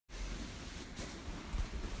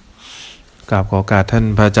กราบขอโอกาสท่าน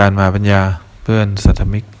พระอาจารย์มหาปัญญาเพื่อนสัทธ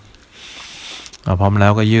มิกพร้อมแล้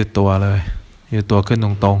วก็ยืดตัวเลยยืดตัวขึ้นต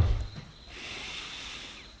รง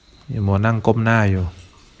ๆอย่ามัวนั่งก้มหน้าอยู่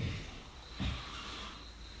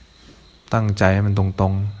ตั้งใจให้มันตร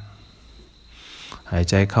งๆหาย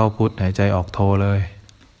ใจเข้าพุทหายใจออกโทเลย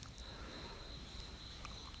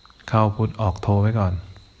เข้าพุทออกโทไว้ก่อน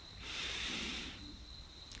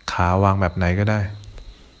ขาวางแบบไหนก็ได้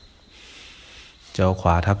จะเอาขว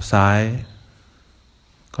าทับซ้าย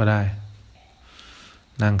ก็ได้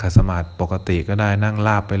นั่งขัดสมาธิปกติก็ได้นั่งร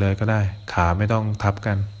าบไปเลยก็ได้ขาไม่ต้องทับ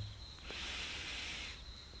กัน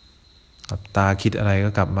หลับตาคิดอะไรก็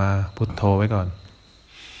กลับมาพุทโธไว้ก่อน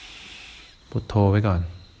พุทโธไว้ก่อน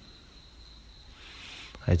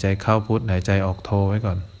หายใจเข้าพุทหายใจออกโธไว้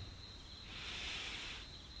ก่อน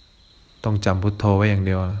ต้องจำพุทโธไว้อย่างเ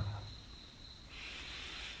ดียวนะ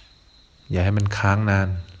อย่าให้มันค้างนาน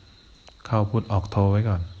เข้าพุทออกโธไว้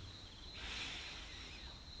ก่อน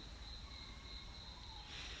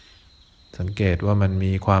สังเกตว่ามัน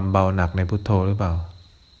มีความเบาหนักในพุทโธหรือเปล่า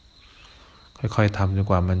ค่อยๆทำจน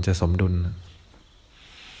กว่ามันจะสมดุล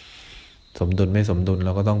สมดุลไม่สมดุลเร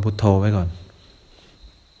าก็ต้องพุทโธไว้ก่อน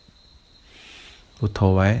พุทโธ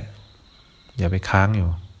ไว้อย่าไปค้างอยู่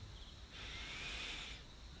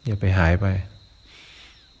อย่าไปหายไป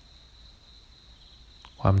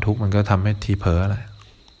ความทุกข์มันก็ทำให้ทีเผลอแหละ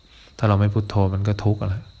ถ้าเราไม่พุทโธมันก็ทุกข์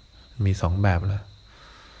แหละมีสองแบบแหละ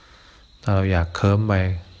ถ้าเราอยากเคลิ้มไป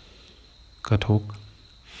ก็ทุกข์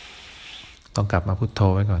ต้องกลับมาพุทโธ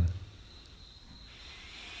ไว้ก่อน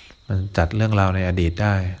มันจัดเรื่องราวในอดีตไ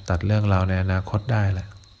ด้ตัดเรื่องราวในอนาคตได้แหละ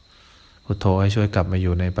พุทโธให้ช่วยกลับมาอ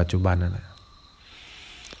ยู่ในปัจจุบันนั่นแหละ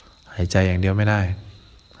หายใจอย่างเดียวไม่ได้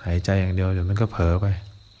หายใจอย่างเดียวเดี๋ยวมันก็เผลอไป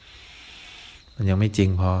มันยังไม่จริง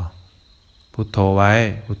พอพุทโธไว้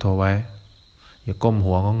พุทโธไว้อย่าก้ม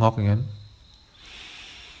หัวงอกๆอย่างนั้น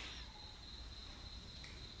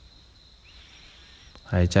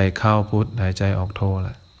หายใจเข้าพุทหายใจออกโธแห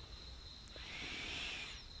ละ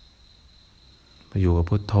ไปอยู่กับ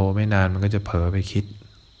พุทโธไม่นานมันก็จะเผลอไปคิด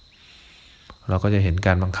เราก็จะเห็นก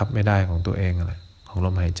ารบังคับไม่ได้ของตัวเองแหละของล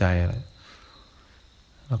มหายใจแหละ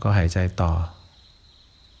แล้วก็หายใจต่อ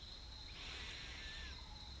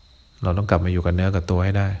เราต้องกลับมาอยู่กับเนื้อกับตัวใ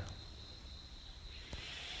ห้ได้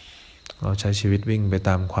เราใช้ชีวิตวิ่งไปต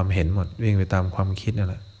ามความเห็นหมดวิ่งไปตามความคิดนั่น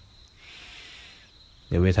แหละ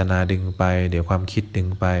เดี๋ยวเวทนาดึงไปเดี๋ยวความคิดดึง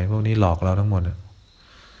ไปพวกนี้หลอกเราทั้งหมด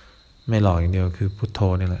ไม่หลอกอย่างเดียวคือพุทโธ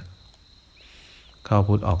นี่แหละเข้า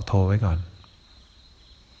พุทออกโธไว้ก่อน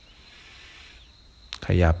ข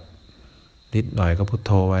ยับนิดหน่อยก็พุทโ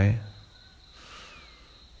ธไว้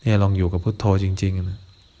เนี่ยลองอยู่กับพุทโธจริงๆนะ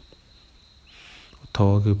พุทโธ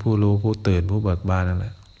คือผู้รู้ผู้ตื่นผู้เบิกบานนั่นแหล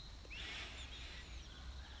ะ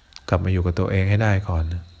กลับมาอยู่กับตัวเองให้ได้ก่อน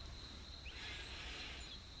นะ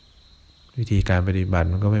วิธีการปฏิบัติ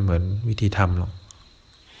มันก็ไม่เหมือนวิธีทำหรอก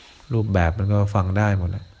รูปแบบมันก็ฟังได้หมด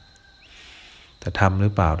แหละแต่ทำหรื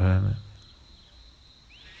อเปล่าเท่านั้นนะ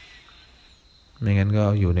ไม่งั้นก็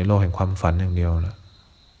อยู่ในโลกแห่งความฝันอย่างเดียวแหละ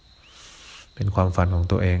เป็นความฝันของ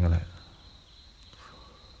ตัวเองแหละ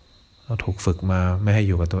เราถูกฝึกมาไม่ให้อ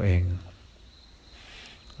ยู่กับตัวเอง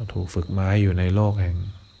เราถูกฝึกมาให้อยู่ในโลกแห่ง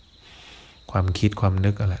ความคิดความ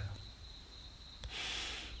นึกแหละ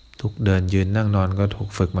ทุกเดินยืนนั่งนอนก็ถูก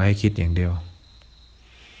ฝึกมาให้คิดอย่างเดียว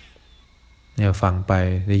เนี่ยฟังไป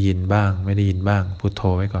ได้ยินบ้างไม่ได้ยินบ้างพุทโธ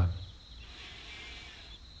ไว้ก่อน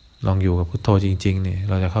ลองอยู่กับพุทโธจริงๆนี่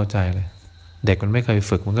เราจะเข้าใจเลยเด็กมันไม่เคย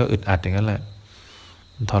ฝึกมันก็อึดอัดอย่างนั้นแหละ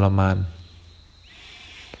มันทรมาน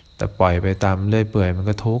แต่ปล่อยไปตามเรื่อยเปื่อยมัน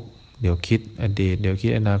ก็ทุกข์เดี๋ยวคิดอดีตเดี๋ยวคิ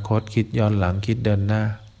ดอนาคตคิดย้อนหลังคิดเดินหน้า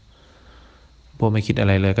พวกไม่คิดอะไ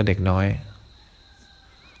รเลยก็เด็กน้อย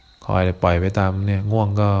คอยปล่อยไปตามเนี่ยง่วง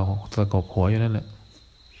ก็สะกบหัวอยู่นั่นแหละ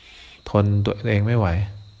ทนตัวเองไม่ไหว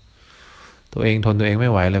ตัวเองทนตัวเองไม่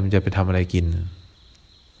ไหวแล้วมันจะไปทำอะไรกิน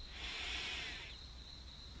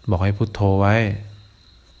บอกให้พุทโธไว้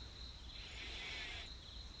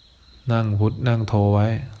นั่งพุทนั่งโธไว้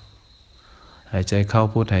หายใจเข้า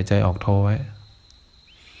พุทหายใจออกโธไว้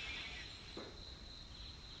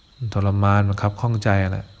ทรมานบังคับข้องใจ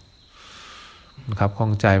แหละบังคับข้อ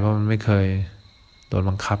งใจเพราะมันไม่เคยโดน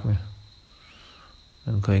บังคับไง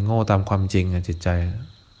มันเคยโง่ตามความจริงจิตใจ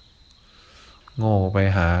โง่ไป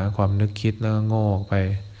หาความนึกคิดแล้วก็โง่ไป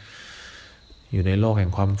อยู่ในโลกแห่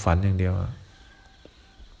งความฝันอย่างเดียว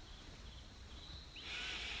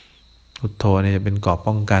พุทโธเนี่ยจะเป็นเกราะ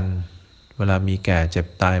ป้องกันเวลามีแก่เจ็บ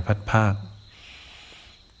ตายพัดพราก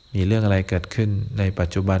มีเรื่องอะไรเกิดขึ้นในปัจ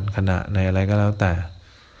จุบันขณะในอะไรก็แล้วแต่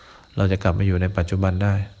เราจะกลับมาอยู่ในปัจจุบันไ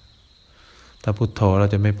ด้ถ้าพุทโธเรา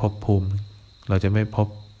จะไม่พบภูมิเราจะไม่พบ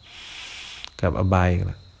กับอบายอีก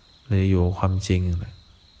แล้วเราจะอยู่ความจริงอีกแล้ว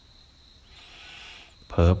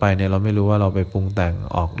เผลอไปเนี่ยเราไม่รู้ว่าเราไปปรุงแต่ง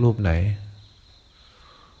ออกรูปไหน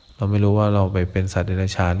เราไม่รู้ว่าเราไปเป็นสัตว์เดรั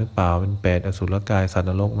จฉานหรือเปล่าเป็นเปรตอสุรกายสัตว์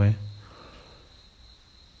นรกไหม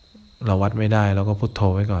เราวัดไม่ได้เราก็พุทโธ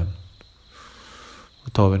ไว้ก่อนพุ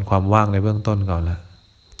ทโธเป็นความว่างในเบื้องต้นก่อนละ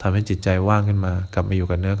ทำให้จิตใจว่างขึ้นมากลับมาอยู่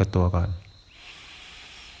กับเนื้อกับตัวก่อน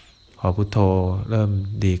พอพุทโธเริ่ม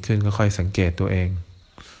ดีขึ้นก็ค่อยสังเกตตัวเอง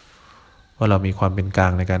ว่าเรามีความเป็นกลา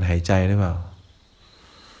งในการหายใจหรือเปล่า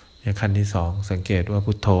ในขั้นที่สองสังเกตว่า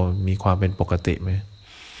พุทโธมีความเป็นปกติไหม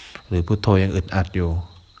หรือพุทโธยังอึดอัดอยู่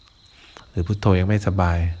หรือพุทโธยังไม่สบ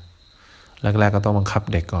ายแรกๆก็ต้องบังคับ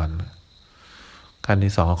เด็กก่อนขั้น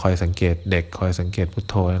ที่สองคอยสังเกตเด็กคอยสังเกตพุท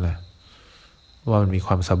โธนั่นแหละว่ามันมีค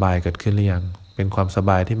วามสบายเกิดขึ้นหรือยังเป็นความสบ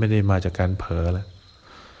ายที่ไม่ได้มาจากการเผลอแล้ว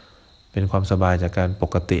เป็นความสบายจากการป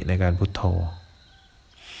กติในการพุทโธ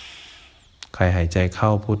ใครหายใจเข้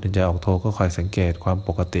าพุทหายใจออกโธก็คอยสังเกตความป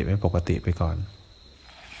กติไม่ปกติไปก่อน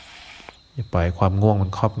อย่าปล่อยความง่วงมั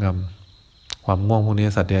นครอบงำความง่วงพวกนี้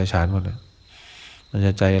สัตว์เดรัจฉานหมดเลยมันจ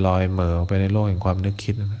ะใจลอยเหม่อไปในโลกแห่งความนึก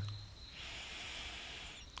คิดนะ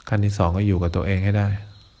ขั้นที่สองก็อยู่กับตัวเองให้ได้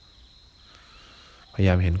พยาย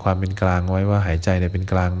ามเห็นความเป็นกลางไว้ว่าหายใจเนี่ยเป็น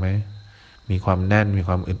กลางไหมมีความแน่นมีค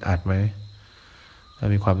วามอึดอัดไหมถ้า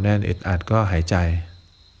มีความแน่นอึดอัดก็หายใจ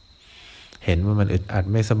เห็นว่ามันอึดอัด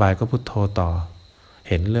ไม่สบายก็พุทโธต่อ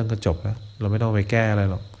เห็นเรื่องก็จบแล้วเราไม่ต้องไปแก้อะไร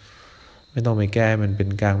หรอกไม่ต้องไปแก้มันเป็น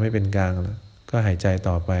กลางไม่เป็นกลางแล้วก็หายใจ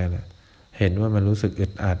ต่อไปแหละเห็นว่ามันรู้สึกอึ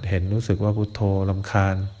ดอัดเห็นรู้สึกว่าพุทโธรำคา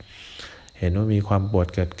ญเห็นว่ามีความปวด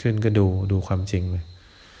เกิดขึ้นก็ดูความจริงเลย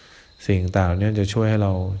สิ่งต่างๆเนี่ยจะช่วยให้เร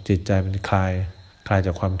าจิตใจมันคลายจ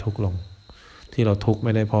ากความทุกข์ลงที่เราทุกข์ไ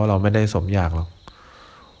ม่ได้เพราะเราไม่ได้สมอยากหรอก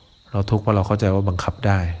เราทุกข์เพราะเราเข้าใจว่าบังคับไ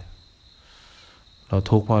ด้เรา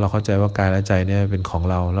ทุกข์เพราะเราเข้าใจว่ากายและใจเนี่ยเป็นของ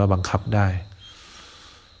เราแล้วบังคับได้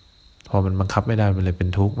พอมันบังคับไม่ได้มันเลยเป็น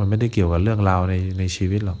ทุกข์มันไม่ได้เกี่ยวกับเรื่องราวในชี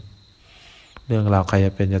วิตหรอกเรื่องราวใครจ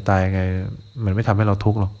ะเป็นจะตายไงมันไม่ทำให้เรา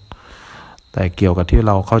ทุกข์หรอกแต่เกี่ยวกับที่เ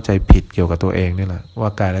ราเข้าใจผิดเกี่ยวกับตัวเองนี่แหละว่า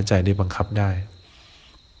กายและใจได้บังคับได้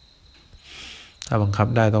ถ้าบังคับ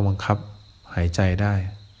ได้ต้องบังคับหายใจได้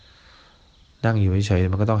นั่งอยู่เฉย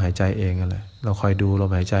ๆมันก็ต้องหายใจเองนั่นแหละเราคอยดูลม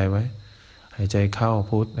หายใจไว้หายใจเข้า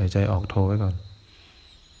พุทหายใจออกโทไว้ก่อน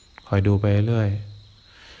คอยดูไปเรื่อย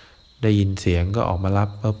ได้ยินเสียงก็ออกมารับ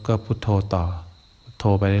ปุ๊บก็พุทโธต่อพุทโธ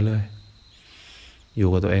ไปเรื่อยๆอยู่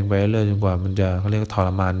กับตัวเองไปเรื่อยจนกว่ามันจะเขาเรียกทร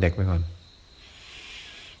มานเด็กไปก่อน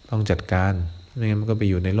ต้องจัดการไม่งั้นมันก็ไป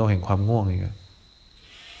อยู่ในโลกแห่งความง่วงอีก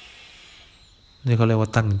นี่เขาเรียกว่า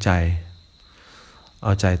ตั้งใจเอ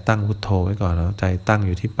าใจตั้งพุทโธไว้ก่อนเอาใจตั้งอ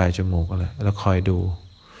ยู่ที่ปลายจมูกอะไรแล้วคอยดู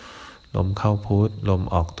ลมเข้าพุทลม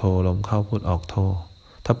ออกโธลมเข้าพุทออกโธ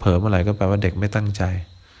ถ้าเผลอเมื่อไหร่ก็แปลว่าเด็กไม่ตั้งใจ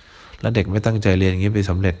แล้วเด็กไม่ตั้งใจเรียนอย่างนี้ไป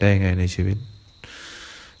สำเร็จได้ไงในชีวิต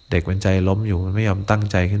เด็กมันใจล้มอยู่มันไม่ยอมตั้ง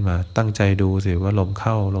ใจขึ้นมาตั้งใจดูสิว่าลมเ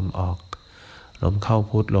ข้าลมออกลมเข้า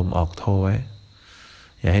พุทลมออกโธไว้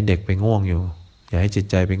อย่าให้เด็กไปง่วงอยู่อย่าให้จิต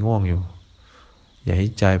ใจไปง่วงอยู่อย่าให้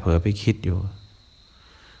ใจเผลอไปคิดอยู่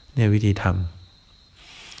เนี่ยวิธีท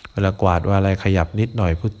ำเวลากวาดว่าอะไรขยับนิดหน่อ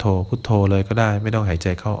ยพุทโธพุทโธเลยก็ได้ไม่ต้องหายใจ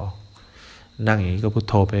เข้าออกนั่งอย่างนี้ก็พุท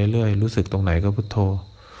โธไปเรื่อยรู้สึกตรงไหนก็พุทโธ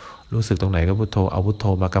รู้สึกตรงไหนก็พุทโธเอาพุทโธ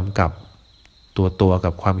มากำกับตัวกั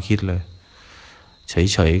บความคิดเลยเ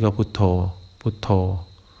ฉยๆก็พุทโธพุทโธ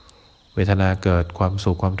เวทนาเกิดความ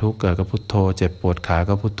สุขความทุกข์เกิดก็พุทโธเจ็บปวดขา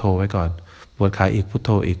ก็พุทโธไว้ก่อนปวดขาอีกพุทโธ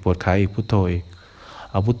อีกปวดขาอีกพุทโธอีก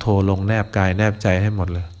เอาพุทโธลงแนบกายแนบใจให้หมด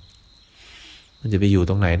เลยมันจะไปอยู่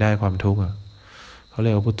ตรงไหนได้ความทุกข์เขาเรี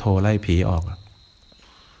ยกว่าพุทโธไล่ผีออก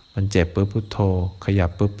มันเจ็บปุ๊บพุทโธขยับ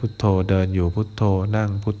ปุ๊บพุทโธเดินอยู่พุทโธนั่ง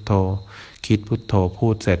พุทโธคิดพุทโธพู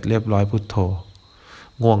ดเสร็จเรียบร้อยพุทโธ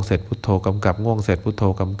ง่วงเสร็จพุทโธกำกับง่วงเสร็จพุทโธ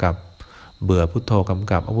กำกับเบื่อพุทโธก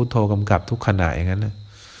ำกับเอาพุทโธกำกับทุกขณะอย่างนั้นนะ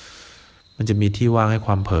มันจะมีที่ว่างให้ค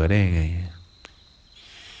วามเผลอได้ยังไง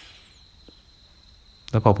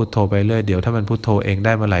แล้วพอพุทโธไปเรื่อยเดี๋ยวถ้ามันพุทโธเองไ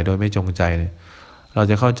ด้เมื่อไหร่โดยไม่จงใจเนี่ยเรา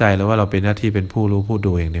จะเข้าใจแล้วว่าเราเป็นหน้าที่เป็นผู้รู้ผู้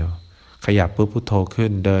ดูอย่างเดียวขยับปุ๊บพุทโธขึ้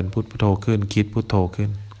นเดินพุทโธขึ้นคิดพุทโธขึ้น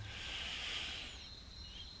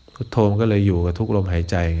พุทโธมันก็เลยอยู่กับทุกลมหาย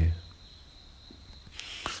ใจไง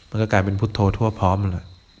มันก็กลายเป็นพุทโธทั่วพร้อมแหละ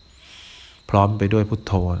พร้อมไปด้วยพุท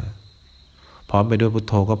โธนะพร้อมไปด้วยพุท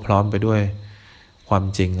โธก็พร้อมไปด้วยความ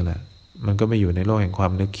จริงแหละมันก็ไม่อยู่ในโลกแห่งควา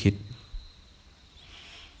มนึกคิด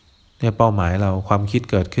เนี่ยเป้าหมายเราความคิด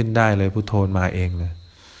เกิดขึ้นได้เลยพุทโธมาเองเลย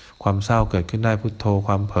ความเศร้าเกิดขึ้นได้พุทโธค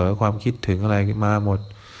วามเผลอความคิดถึงอะไรมาหมด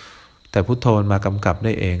แต่พุทโธมากำกับไ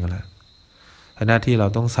ด้เองแหละหน้าที่เรา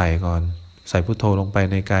ต้องใส่ก่อนใส่พุทโธลงไป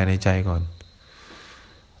ในกายในใจก่อน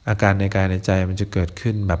อาการในกายในใจมันจะเกิด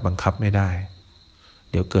ขึ้นแบบบังคับไม่ได้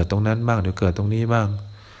เดี๋ยวเกิดตรงนั้นบ้างเดี๋ยวเกิดตรงนี้บ้าง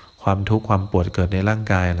ความทุกข์ความปวดเกิดในร่าง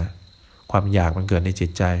กายแหละความอยากมันเกิดในจิ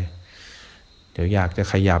ตใจ เดี๋ยวอยากจะ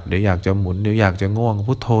ขยับเดี๋ยวอยากจะหมุนเดี๋ยวอยากจะง่วง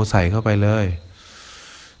พุทโธใส่เข้าไปเลย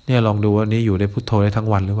เนี่ยลองดูว่านี้อยู่ได้พุทโธได้ทั้ง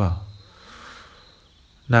วันหรือเปล่า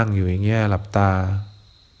นั่งอยู่อย่างเงี้ยหลับตา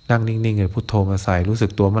นั่งนิ่งๆเลยพุทโธมาใส่รู้สึ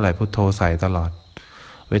กตัวเมื่อไหร่พุทโธใส่ตลอด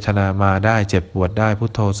เวทนามาได้เจ็บปวดได้พุ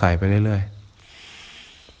ทโธใส่ไปเรื่อย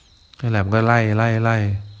ๆนั่นแหละมันก็ไ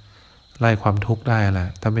ล่ความทุกข์ได้แหละ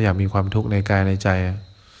ถ้าไม่อยากมีความทุกข์ในกายในใจ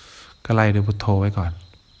ก็ไล่ด้วยพุทโธไว้ก่อน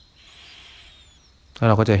แล้ว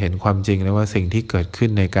เราก็จะเห็นความจริงเลยว่าสิ่งที่เกิดขึ้น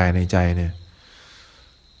ในกายในใจเนี่ย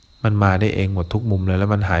มันมาได้เองหมดทุกมุมเลยแล้ว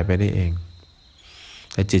มันหายไปได้เอง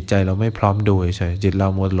แต่จิตใจเราไม่พร้อมดูเฉยจิตเรา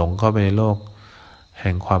มัวหลงเข้าไปในโลกแ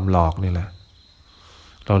ห่งความหลอกนี่แหละ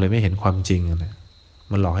เราเลยไม่เห็นความจริงนะ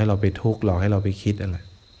มันหลอกให้เราไปทุกข์หลอกให้เราไปคิดอะไร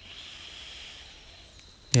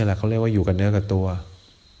นี่แหละเขาเรียกว่าอยู่กับเนื้อกับตัว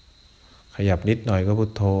ขยับนิดหน่อยก็พุ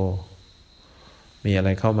ทโธมีอะไร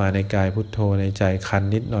เข้ามาในกายพุทโธในใจคัน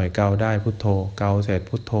นิดหน่อยเกาได้พุทโธเกาเสร็จ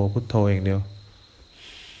พุทโธพุทโธอย่างเดียว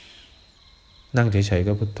นั่งเฉยๆ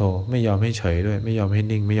ก็พุทโธไม่ยอมให้เฉยด้วยไม่ยอมให้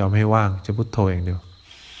นิ่งไม่ยอมให้ว่างจะพุทโธอย่างเดียว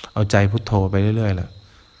เอาใจพุทโธไปเรื่อยๆแหละ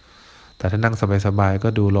แต่ถ้านั่งสบายๆก็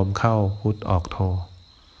ดูลมเข้าพุทออกโธ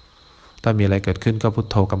ถ้ามีอะไรเกิดขึ้นก็พุท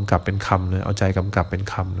โธกำกับเป็นคำเลยเอาใจกำกับเป็น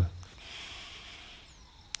คำเลย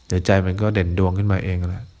เดี๋ยวใจมันก็เด่นดวงขึ้นมาเอง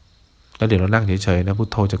แหละแล้วเดี๋ยวเรานั่งเฉยๆนะพุท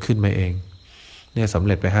โธจะขึ้นมาเองเนี่ยสำเ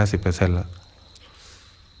ร็จไป 50% แล้ว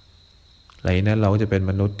หลังจากนั้นเราก็จะเป็น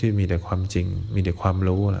มนุษย์ที่มีแต่ความจริงมีแต่ความ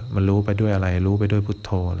รู้แหละมันรู้ไปด้วยอะไรรู้ไปด้วยพุทโ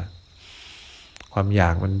ธแหละความอยา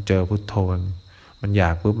กมันเจอพุทโธมันอยา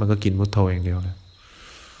กปุ๊บมันก็กินพุทโธอย่างเดียวนะ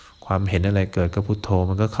ความเห็นอะไรเกิดก็พุทโธ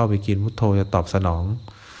มันก็เข้าไปกินพุทโธจะตอบสนอง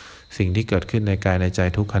สิ่งที่เกิดขึ้นในกายในใจ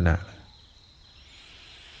ทุกขณะ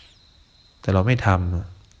แต่เราไม่ทำ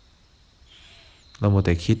เราโมแ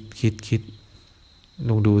ต่คิด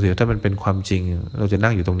ลองดูสิถ้ามันเป็นความจริงเราจะนั่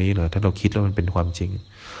งอยู่ตรงนี้เหรอถ้าเราคิดแล้วมันเป็นความจริง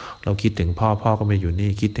เราคิดถึงพ่อก็ไม่อยู่นี่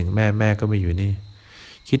คิดถึงแม่ก็ไม่อยู่นี่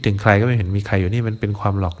คิดถึงใครก็ไม่เห็นมีใครอยู่นี่มันเป็นควา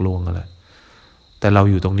มหลอกลวงอะไรแต่เรา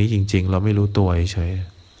อยู่ตรงนี้จริงๆเราไม่รู้ตัวเฉย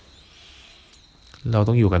เรา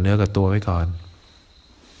ต้องอยู่กับเนื้อกับตัวไว้ก่อน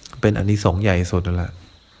เป็นอานิสงส์ใหญ่สุดนั่นแหละ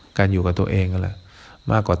การอยู่กับตัวเองนั่นแหละ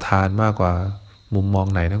มากกว่าทานมากกว่ามุมมอง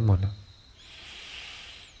ไหนทั้งหมด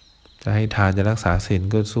จะให้ทานจะรักษาศีล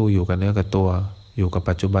ก็สู้อยู่กับเนื้อกับตัวอยู่กับ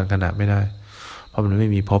ปัจจุบันขณะไม่ได้เพราะมันไม่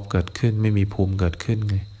มีภพเกิดขึ้นไม่มีภูมิเกิดขึ้น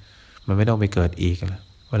ไงมันไม่ต้องไปเกิดอีกแล้ว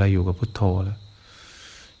เวลาอยู่กับพุทโธแล้ว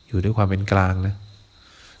อยู่ด้วยความเป็นกลางนะ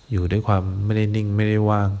อยู่ด้วยความไม่ได้นิ่งไม่ได้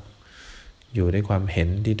ว่างอยู่ด้วยความเห็น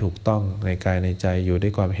ที่ถูกต้องในกายในใจอยู่ด้ว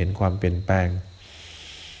ยความเห็นความเปลี่ยนแปลง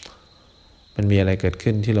มันมีอะไรเกิด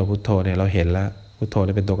ขึ้นที่เราพุทโธเนี่ยเราเห็นแล้วพุทโธเ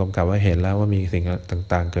นี่ยเป็นตัวกำกับว่าเห็นแล้วว่ามีสิ่ง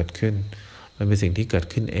ต่างๆเกิดขึ้นมันเป็นสิ่งที่เกิด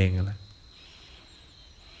ขึ้นเองนะ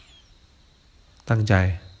ตั้งใจ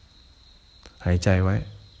หายใจไว้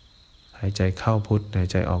หายใจเข้าพุทหาย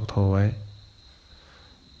ใจออกโธไว้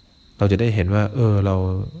เราจะได้เห็นว่าเรา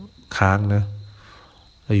ค้างนะ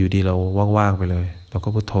เราอยู่ดีเราว่างๆไปเลยเราก็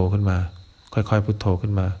พุทโธขึ้นมาค่อยๆพุทโธขึ้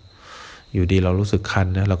นมาอยู่ดีเรารู้สึกคัน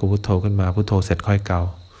นะเราก็พุทโธขึ้นมาพุทโธเสร็จค่อยเกา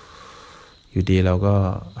อยู่ดีเราก็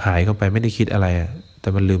หายเข้าไปไม่ได้คิดอะไรแต่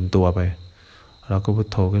มันลืมตัวไปเราก็พุท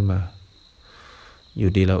โธขึ้นมาอ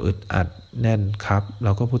ยู่ดีเราอึดอัดแน่นครับเร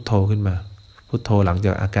าก็พุทโธขึ้นมาพุทโธหลังจ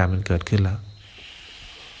ากอาการมันเกิดขึ้นแล้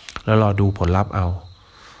วรอดูผลลัพธ์เอา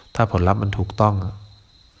ถ้าผลลัพธ์มันถูกต้อง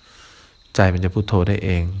ใจมันจะพุทโธได้เอ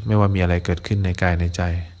งไม่ว่ามีอะไรเกิดขึ้นในกายในใจ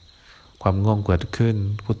ความง่วงเกิดขึ้น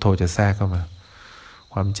พุทโธจะแทรกเข้ามา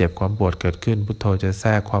ความเจ็บความปวดเกิดขึ้นพุทโธจะแทร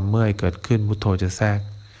กความเมื่อยเกิดขึ้นพุทโธจะแทรก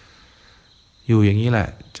อยู่อย่างนี้แหละ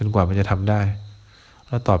จนกว่ามันจะทำได้แ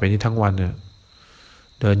ล้วต่อไปนี้ทั้งวันเนี่ย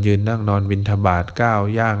เดินยืนนั่งนอนบิณฑบาตก้าว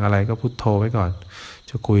ย่างอะไรก็พุทโธไว้ก่อน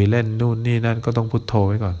จะคุยเล่นนู่นนี่นั่นก็ต้องพุทโธ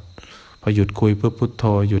ไว้ก่อนพอหยุดคุยปุ๊บพุทโธ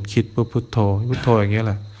หยุดคิดปุ๊บพุทโธอย่างเงี้ยแ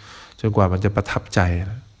หละจนกว่ามันจะประทับใจ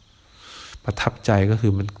ประทับใจก็คื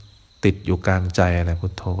อมันติดอยู่กลางใจอะไรพุ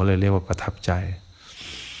ทโธก็เลยเรียกว่าประทับใจ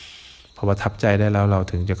พอประทับใจได้แล้วเรา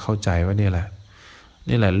ถึงจะเข้าใจว่านี่แหล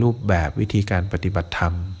ะรูปแบบวิธีการปฏิบัติธร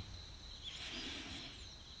รม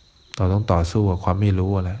เราต้องต่อสู้กับความไม่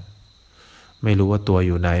รู้อะไรไม่รู้ว่าตัวอ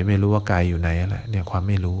ยู่ไหนไม่รู้ว่ากายอยู่ไหนอะไรเนี่ยความ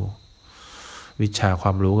ไม่รู้วิชาคว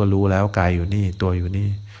ามรู้ก็รู้แล้วกายอยู่นี่ตัวอยู่นี่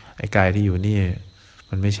ไอ้กายที่อยู่นี่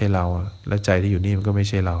มันไม่ใช่เราแล้วใจที่อยู่นี่มันก็ไม่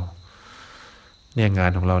ใช่เราเนี่ยงา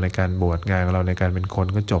นของเราในการบวชงานของเราในการเป็นคน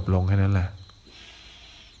ก็จบลงแค่นั้นแหละ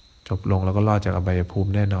จบลงแล้วก็รอดจากอบายภูมิ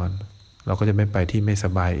แน่นอนเราก็จะไม่ไปที่ไม่ส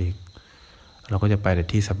บายอีกเราก็จะไปแต่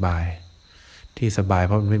ที่สบายเ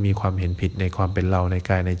พราะมันไม่มีความเห็นผิดในความเป็นเราใน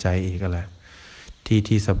กายในใจอีกอะไร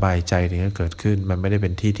ที่สบายใจถึงจะเกิดขึ้นมันไม่ได้เป็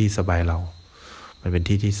นที่สบายเรามันเป็น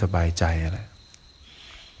ที่สบายใจอะไร